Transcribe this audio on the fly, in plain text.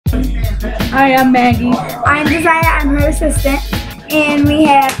I am Maggie. I'm Desire, I'm her assistant, and we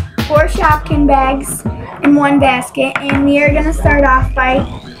have 4 Shopkin bags in one basket, and we are going to start off by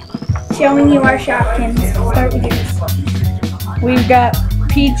showing you our Shopkins. Start with yours. We've got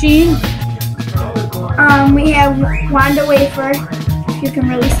Peachy. We have Wanda Wafer. If you can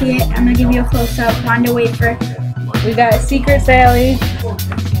really see it, I'm going to give you a close-up. Wanda Wafer. We got Secret Sally.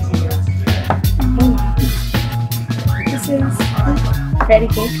 This is Patty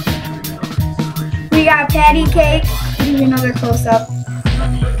Cake. We got Patty Cake. I'll give you another close-up.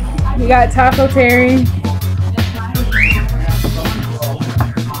 We got Taco Terry.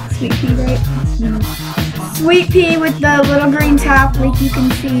 Sweet pea, right? Sweet pea with the little green top, like you can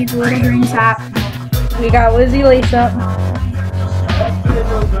see the little green top. We got Lizzie Lace Up.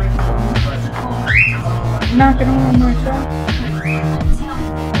 Knocking on one more shot.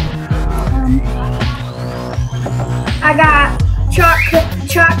 I got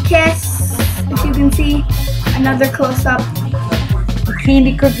Chalk Kiss, if you can see, another close-up.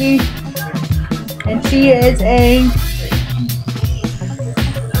 Candy Cookie. And she is a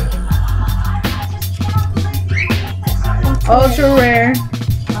ultra rare.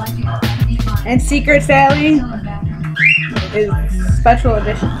 And Secret Sally is special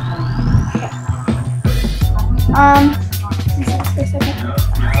edition.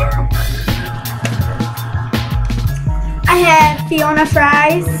 I have Fiona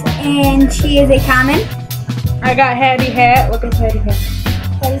Fries, and she is a common. I got Hattie Hat. Look at Hattie Hat.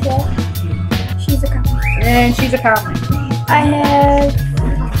 Hattie Hat. She's a common. And she's a common. I have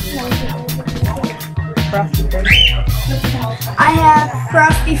Frosty Fridge. I have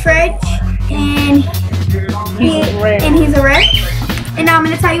Frosty Fridge, and he's a rare. And now I'm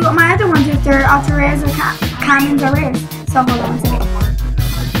going to tell you what my other ones are. If they're ultra rares or commons or rares. So hold on a second.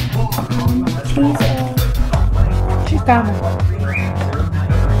 She's common.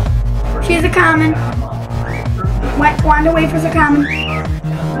 She's a common. Wanda Wafer's a common.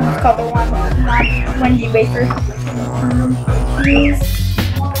 It's called the Wendy Wafer.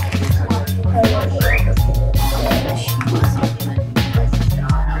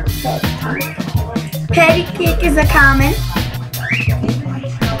 Patty Cake is a common.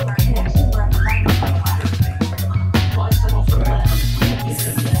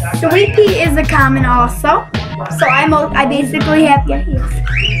 Sweet pea is a common also. So I basically have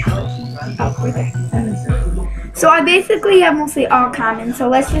So I basically have mostly all common. So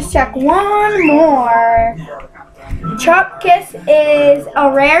let's just check one more. Chop Kiss is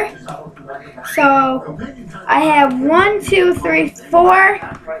a rare. So I have 1, 2, 3, 4.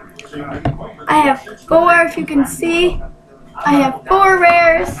 I have 4 if you can see. I have 4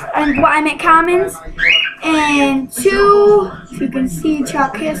 rares, and I meant commons, and 2, if you can see,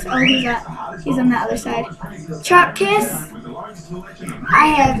 Chop Kiss. Oh, he's on the other side. Chop Kiss. I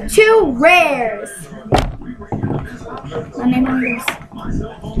have 2 rares. My name is yours.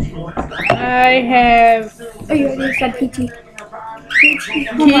 I have. Oh, you already said Peachy.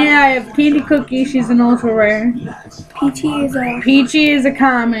 I have Candy Cookie. She's an ultra rare. Peachy is a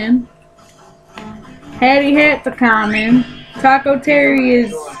common. Hattie Hat's a common. Taco Terry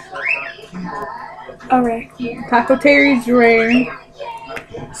is a rare. Taco Terry's rare.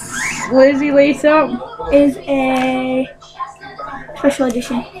 Lizzie Lace Up is a special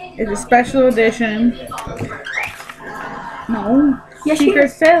edition. No. Yes, Secret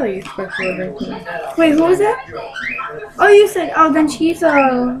Sally's special edition. Wait, who was that? Oh, you said, oh, then she's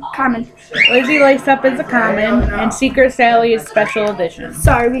a common. Lizzie Lace Up is a common, and Secret Sally is special edition.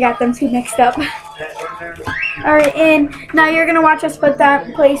 Sorry, we got them 2 mixed up. Alright, and now you're going to watch us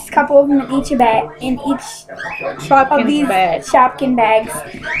place a couple of them in each bag, of these Shopkin bags.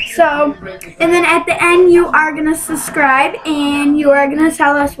 So, and then at the end, you are going to subscribe, and you are going to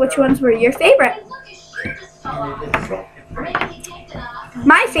tell us which ones were your favorite.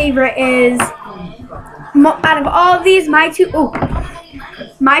 My favorite is, out of all of these, my two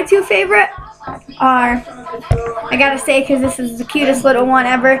favorite are, I gotta say because this is the cutest little one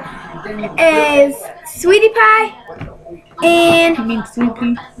ever, is Sweetie Pie and, You mean Sweet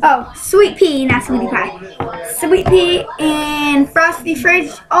Pea? Oh, Sweet Pea, not Sweetie Pie. Sweet Pea and Frosty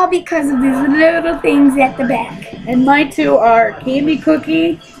Fridge, all because of these little things at the back. And my 2 are Candy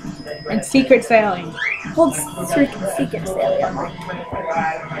Cookie and Secret Sally. Hold Secret Sally on mine.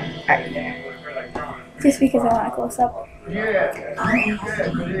 Alright, there. Just because I want to close up.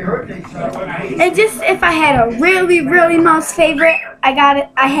 And just if I had a really most favorite, I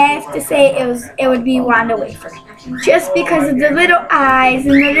have to say it would be Wanda Wafer. Just because of the little eyes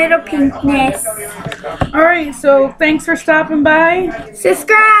and the little pinkness. Alright, so thanks for stopping by.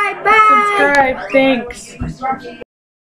 Subscribe, bye! Subscribe, thanks.